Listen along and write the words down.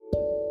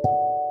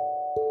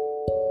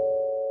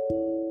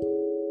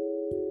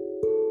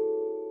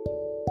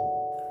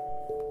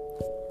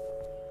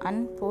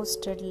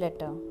Unposted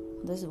letter.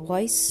 This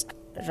voice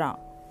Ra.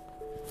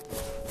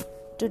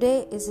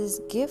 Today is his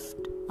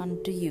gift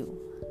unto you.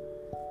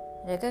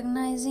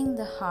 Recognizing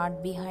the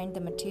heart behind the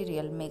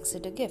material makes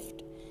it a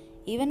gift.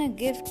 Even a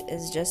gift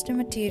is just a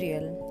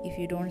material if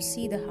you don't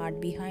see the heart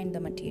behind the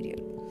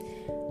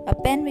material. A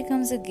pen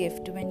becomes a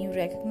gift when you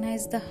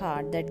recognize the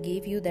heart that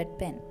gave you that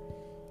pen.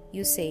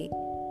 You say,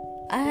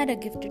 I had a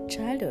gifted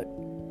childhood.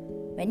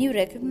 When you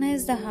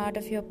recognize the heart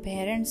of your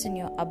parents in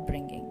your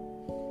upbringing.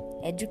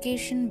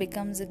 Education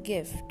becomes a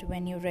gift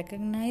when you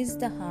recognize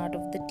the heart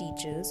of the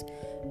teachers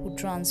who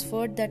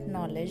transferred that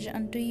knowledge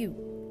unto you.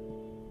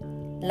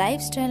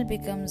 Lifestyle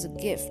becomes a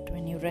gift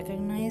when you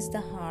recognize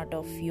the heart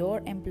of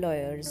your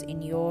employers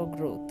in your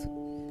growth.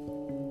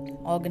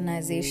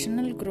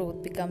 Organizational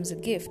growth becomes a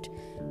gift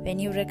when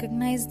you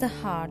recognize the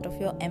heart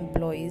of your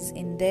employees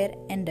in their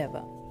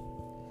endeavor.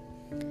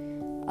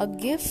 A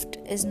gift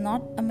is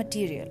not a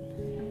material,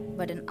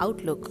 but an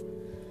outlook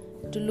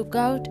to look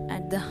out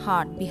at the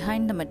heart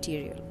behind the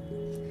material.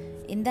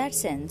 In that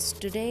sense,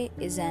 today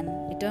is an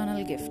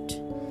eternal gift.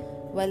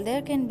 While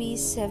there can be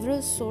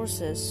several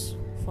sources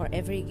for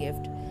every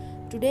gift,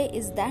 today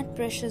is that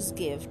precious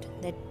gift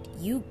that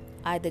you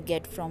either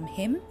get from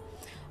Him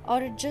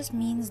or it just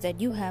means that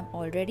you have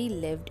already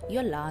lived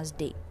your last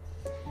day.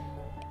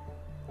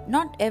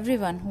 Not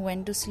everyone who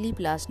went to sleep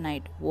last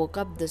night woke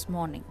up this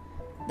morning.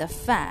 The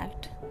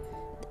fact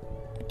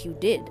that you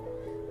did,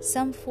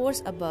 some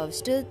force above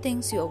still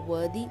thinks you are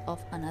worthy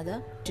of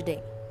another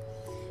today.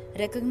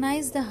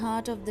 Recognize the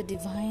heart of the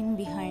divine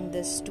behind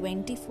this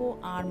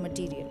 24-hour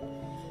material.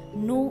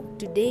 Know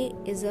today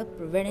is a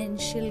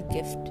providential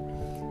gift.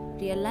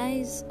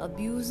 Realize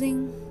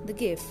abusing the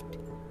gift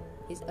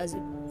is as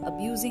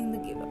abusing the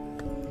giver.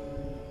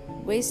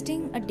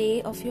 Wasting a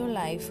day of your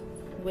life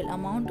will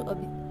amount to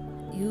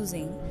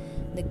abusing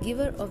the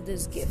giver of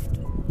this gift.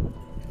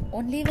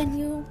 Only when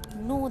you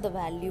know the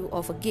value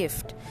of a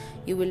gift,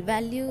 you will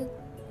value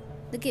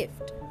the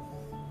gift.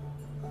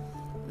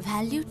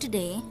 Value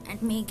today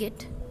and make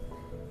it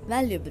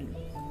valuable.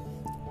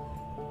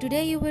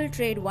 Today you will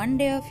trade one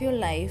day of your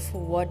life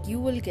for what you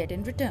will get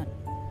in return.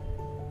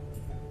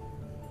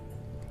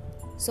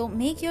 So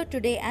make your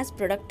today as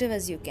productive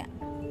as you can.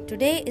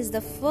 Today is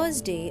the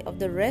first day of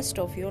the rest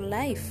of your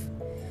life.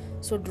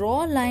 So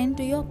draw a line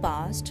to your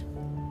past.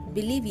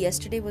 Believe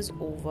yesterday was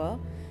over.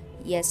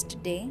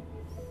 Yesterday.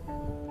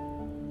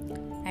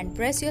 And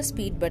press your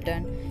speed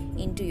button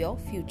into your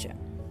future.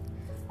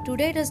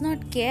 Today does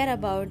not care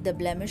about the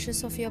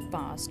blemishes of your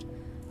past,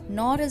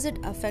 nor is it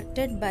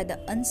affected by the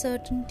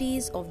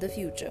uncertainties of the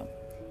future.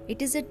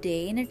 It is a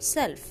day in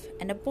itself,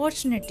 an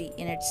opportunity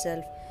in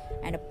itself,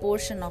 and a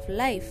portion of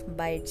life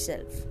by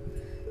itself.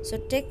 So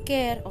take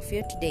care of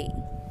your today,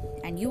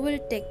 and you will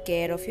take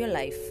care of your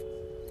life.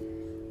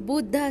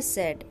 Buddha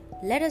said,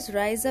 let us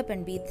rise up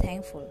and be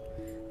thankful.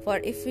 For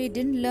if we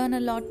didn't learn a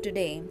lot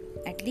today,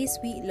 at least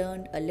we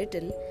learned a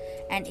little.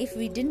 And if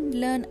we didn't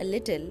learn a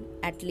little,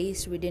 at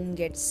least we didn't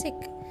get sick.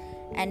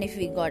 And if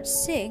we got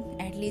sick,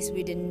 at least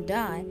we didn't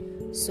die.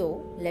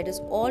 So let us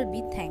all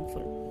be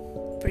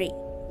thankful. Pray.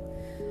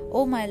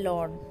 O my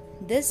Lord,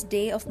 this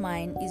day of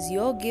mine is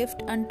your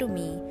gift unto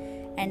me,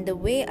 and the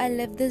way I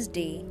live this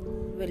day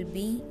will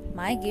be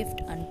my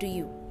gift unto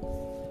you.